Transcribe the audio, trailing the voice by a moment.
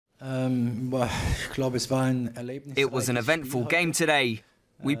It was an eventful game today.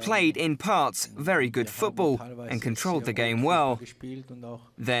 We played in parts very good football and controlled the game well.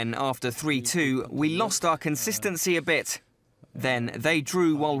 Then after 3-2, we lost our consistency a bit. Then they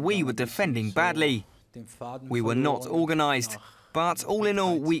drew while we were defending badly. We were not organised, but all in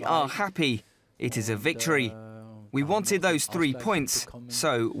all we are happy. It is a victory. We wanted those 3 points,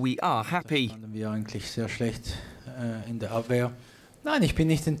 so we are happy. Nein, ich bin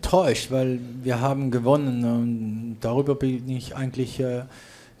nicht enttäuscht, weil wir haben gewonnen und darüber bin ich eigentlich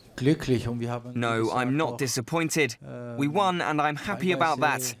glücklich. No, I'm not disappointed. We won and I'm happy about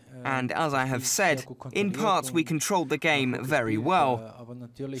that. And as I have said, in parts we controlled the game very well.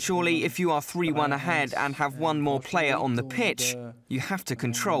 Surely if you are 3-1 ahead and have one more player on the pitch, you have to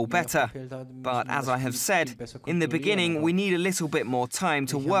control better. But as I have said, in the beginning we need a little bit more time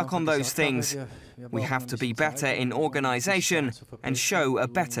to work on those things. We have to be better in organisation and show a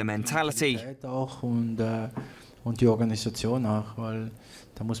better mentality. Und die Organisation auch, weil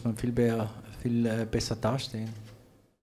da muss man viel besser dastehen.